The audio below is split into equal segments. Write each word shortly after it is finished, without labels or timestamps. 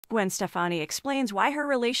Gwen Stefani explains why her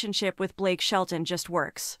relationship with Blake Shelton just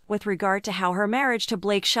works. With regard to how her marriage to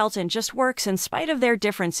Blake Shelton just works in spite of their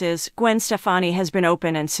differences, Gwen Stefani has been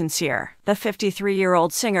open and sincere. The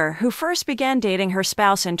 53-year-old singer, who first began dating her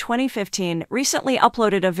spouse in 2015, recently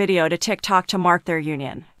uploaded a video to TikTok to mark their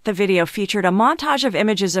union. The video featured a montage of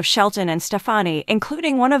images of Shelton and Stefani,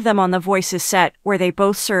 including one of them on The Voice's set, where they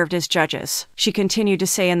both served as judges. She continued to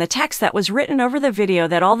say in the text that was written over the video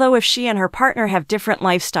that although if she and her partner have different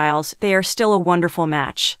lifestyles, they are still a wonderful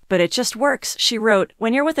match. But it just works, she wrote,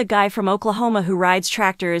 when you're with a guy from Oklahoma who rides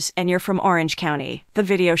tractors and you're from Orange County. The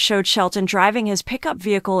video showed Shelton driving his pickup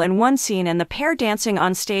vehicle in one scene and the pair dancing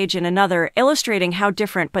on stage in another, illustrating how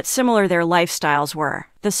different but similar their lifestyles were.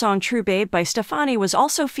 The song True Babe by Stefani was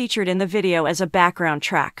also featured in the video as a background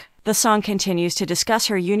track. The song continues to discuss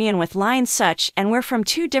her union with lines such, "And we're from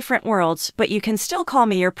two different worlds, but you can still call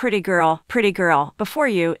me your pretty girl, pretty girl. Before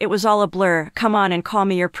you, it was all a blur. Come on and call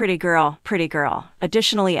me your pretty girl, pretty girl."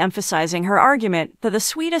 Additionally emphasizing her argument that the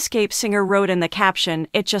Sweet Escape singer wrote in the caption,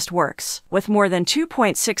 "It just works." With more than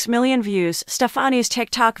 2.6 million views, Stefani's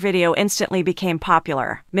TikTok video instantly became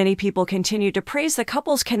popular. Many people continued to praise the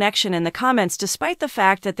couple's connection in the comments despite the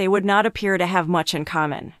fact that they would not appear to have much in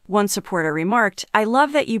common. One supporter remarked, "I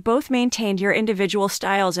love that you both maintained your individual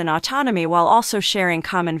styles and autonomy while also sharing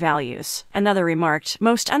common values." Another remarked,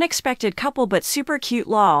 "Most unexpected couple but super cute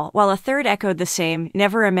lol," while a third echoed the same,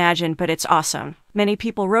 "Never imagined but it's awesome." Many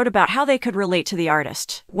people wrote about how they could relate to the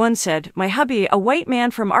artist. One said, "My hubby, a white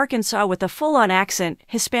man from Arkansas with a full-on accent,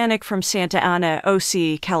 Hispanic from Santa Ana,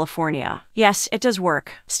 OC, California." Yes, it does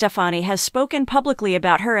work. Stefani has spoken publicly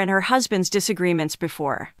about her and her husband's disagreements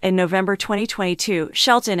before. In November 2022,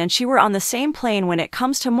 Shelton and she were on the same plane when it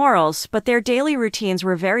comes to morals, but their daily routines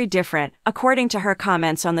were very different, according to her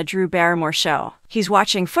comments on the Drew Barrymore show. "He's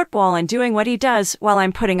watching football and doing what he does while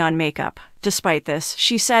I'm putting on makeup." Despite this,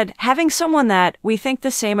 she said, "Having someone that, we think the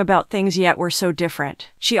same about things yet we're so different."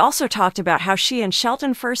 She also talked about how she and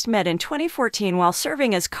Shelton first met in 2014 while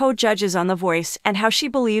serving as co-judges on The Voice and how she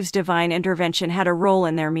believes divine intervention had a role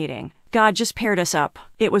in their meeting. "God just paired us up.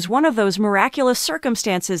 It was one of those miraculous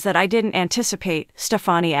circumstances that I didn't anticipate,"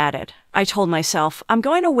 Stefani added. "I told myself, I'm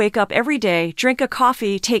going to wake up every day, drink a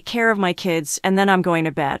coffee, take care of my kids, and then I'm going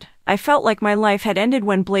to bed. I felt like my life had ended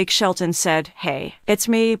when Blake Shelton said, 'Hey, it's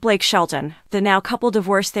me, Blake Shelton.'" The now couple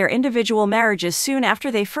divorced their individual marriages soon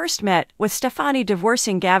after they first met, with Stefani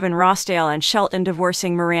divorcing Gavin Rossdale and Shelton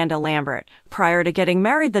divorcing Miranda Lambert. Prior to getting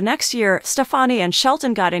married the next year, Stefani and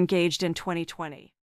Shelton got engaged in 2020.